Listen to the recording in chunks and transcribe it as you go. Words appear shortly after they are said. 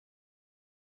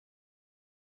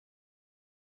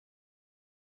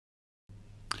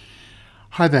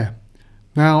Hi there.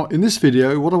 Now in this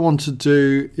video what I want to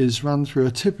do is run through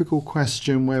a typical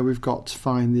question where we've got to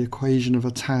find the equation of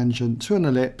a tangent to an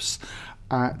ellipse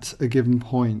at a given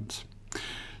point.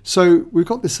 So we've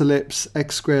got this ellipse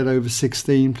x squared over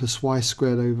 16 plus y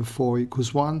squared over 4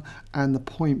 equals 1, and the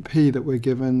point P that we're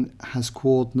given has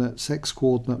coordinates x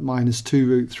coordinate minus 2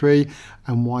 root 3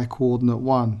 and y coordinate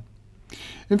 1.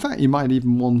 In fact, you might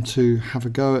even want to have a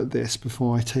go at this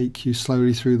before I take you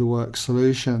slowly through the work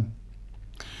solution.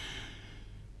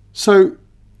 So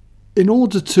in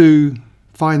order to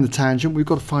find the tangent, we've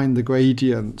got to find the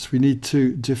gradient. We need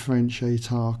to differentiate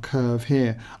our curve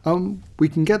here. We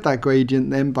can get that gradient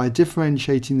then by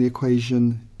differentiating the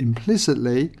equation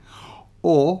implicitly,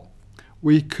 or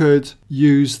we could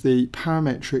use the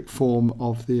parametric form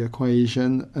of the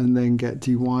equation and then get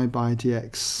dy by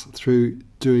dx through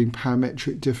doing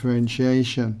parametric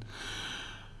differentiation.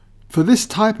 For this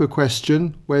type of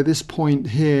question, where this point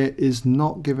here is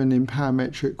not given in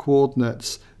parametric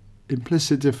coordinates,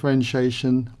 implicit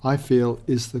differentiation, I feel,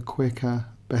 is the quicker,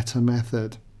 better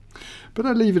method. But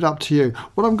I leave it up to you.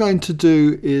 What I'm going to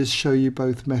do is show you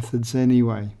both methods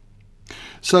anyway.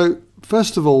 So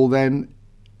first of all then,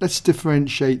 let's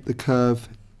differentiate the curve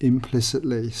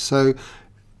implicitly. So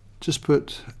just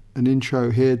put an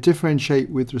intro here, differentiate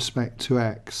with respect to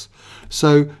x.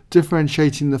 So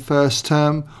differentiating the first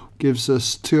term gives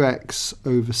us 2x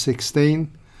over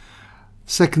 16.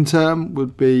 Second term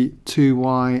would be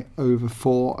 2y over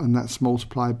 4, and that's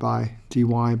multiplied by dy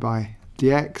by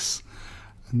dx,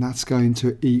 and that's going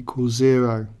to equal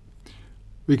 0.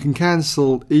 We can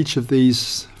cancel each of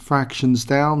these fractions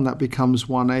down. That becomes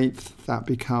 1/8, that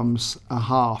becomes a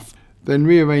half. Then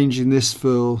rearranging this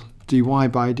for dy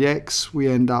by dx, we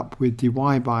end up with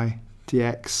dy by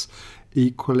dx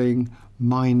equaling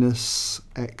minus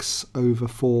x over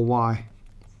 4y.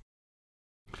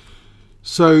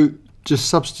 So just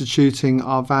substituting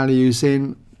our values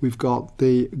in, we've got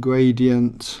the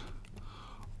gradient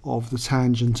of the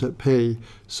tangent at P.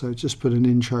 So just put an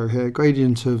intro here,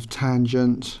 gradient of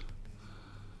tangent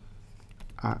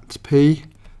at P,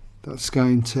 that's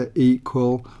going to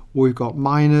equal, we've got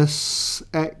minus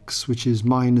x, which is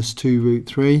minus 2 root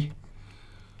 3,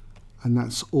 and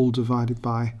that's all divided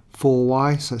by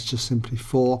 4y, so that's just simply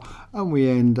 4, and we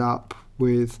end up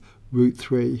with root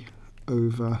 3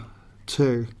 over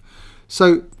 2.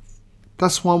 So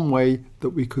that's one way that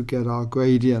we could get our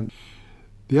gradient.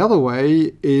 The other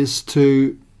way is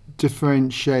to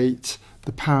differentiate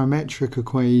the parametric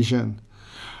equation.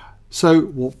 So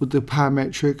what would the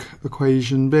parametric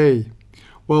equation be?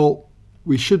 Well,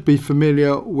 we should be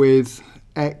familiar with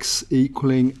x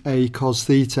equaling a cos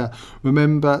theta.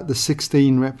 Remember, the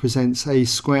 16 represents a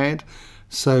squared,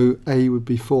 so a would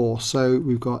be 4. So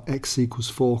we've got x equals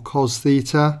 4 cos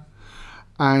theta,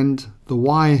 and the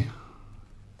y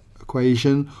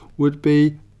equation would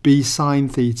be b sine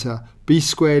theta. B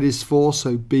squared is 4,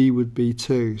 so b would be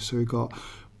 2. So we've got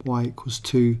y equals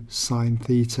 2 sine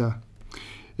theta.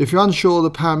 If you're unsure of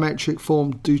the parametric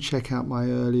form, do check out my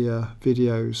earlier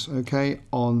videos, okay,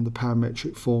 on the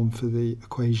parametric form for the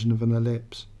equation of an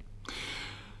ellipse.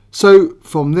 So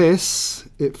from this,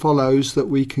 it follows that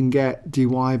we can get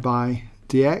dy by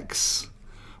dx.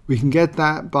 We can get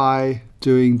that by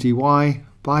doing dy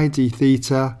by d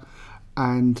theta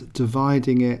and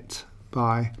dividing it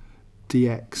by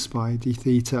dx by d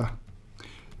theta.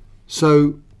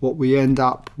 So what we end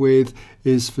up with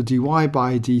is for dy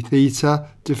by d theta,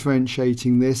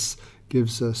 differentiating this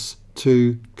gives us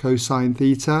 2 cosine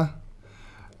theta,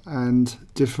 and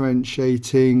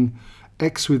differentiating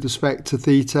x with respect to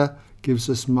theta gives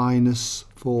us minus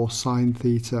 4 sine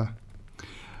theta.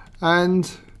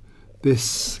 And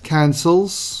this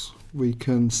cancels. We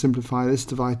can simplify this,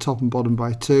 divide top and bottom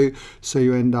by 2, so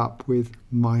you end up with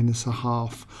minus a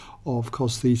half of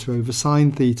cos theta over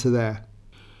sine theta there.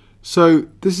 So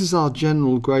this is our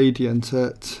general gradient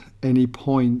at any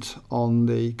point on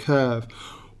the curve.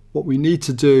 What we need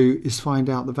to do is find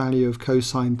out the value of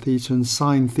cosine theta and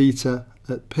sine theta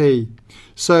at P.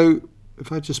 So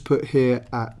if I just put here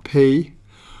at P,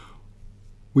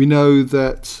 we know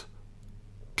that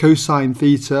cosine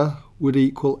theta would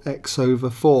equal x over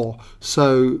 4.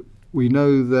 So we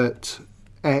know that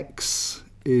x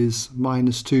is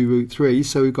minus 2 root 3,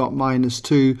 so we've got minus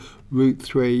 2 root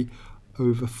 3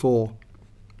 over 4.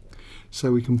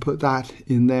 So we can put that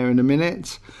in there in a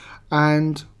minute.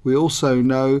 And we also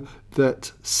know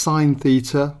that sine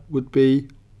theta would be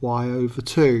y over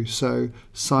 2. So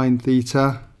sine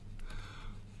theta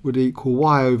would equal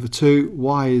y over 2.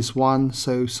 Y is 1,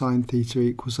 so sine theta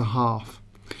equals a half.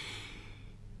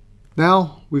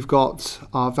 Now we've got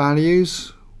our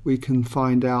values. we can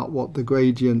find out what the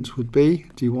gradient would be,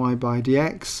 dy by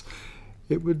dx.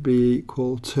 It would be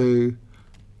equal to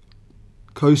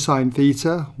cosine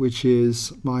theta, which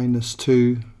is minus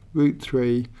 2 root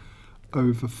 3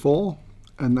 over 4,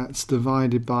 and that's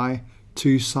divided by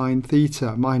 2 sine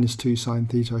theta, minus 2 sine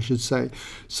theta I should say.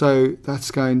 So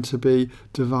that's going to be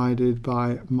divided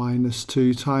by minus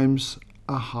 2 times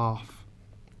a half.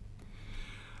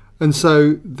 And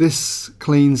so this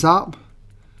cleans up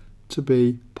to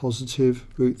be positive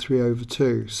root 3 over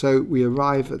 2. So we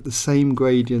arrive at the same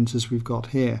gradient as we've got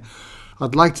here.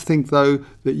 I'd like to think though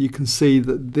that you can see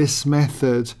that this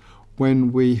method,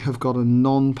 when we have got a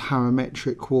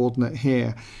non-parametric coordinate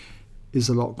here, is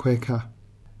a lot quicker.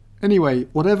 Anyway,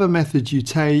 whatever method you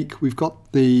take, we've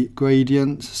got the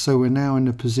gradient, so we're now in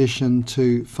a position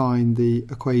to find the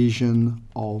equation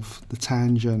of the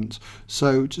tangent.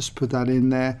 So just put that in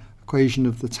there, equation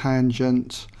of the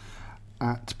tangent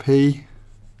at P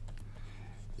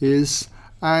is,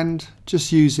 and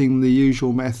just using the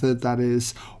usual method, that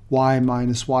is y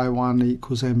minus y1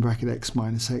 equals n bracket x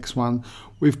minus x1,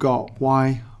 we've got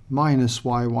y minus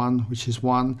y1, which is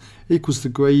 1, equals the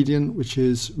gradient, which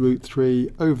is root 3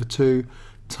 over 2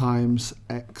 times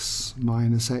x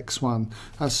minus x1.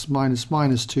 That's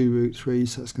minus 2 root 3,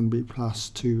 so that's going to be plus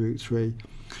 2 root 3.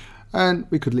 And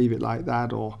we could leave it like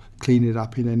that or clean it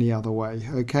up in any other way,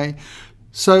 okay?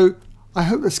 So I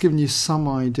hope that's given you some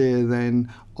idea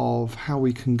then of how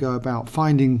we can go about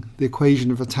finding the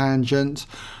equation of a tangent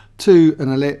to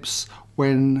an ellipse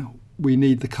when we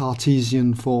need the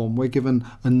Cartesian form. We're given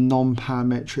a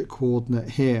non-parametric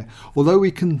coordinate here. Although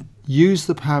we can use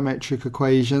the parametric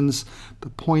equations, the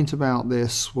point about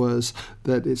this was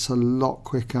that it's a lot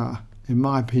quicker, in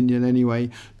my opinion anyway,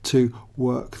 to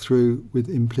work through with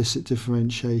implicit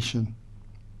differentiation.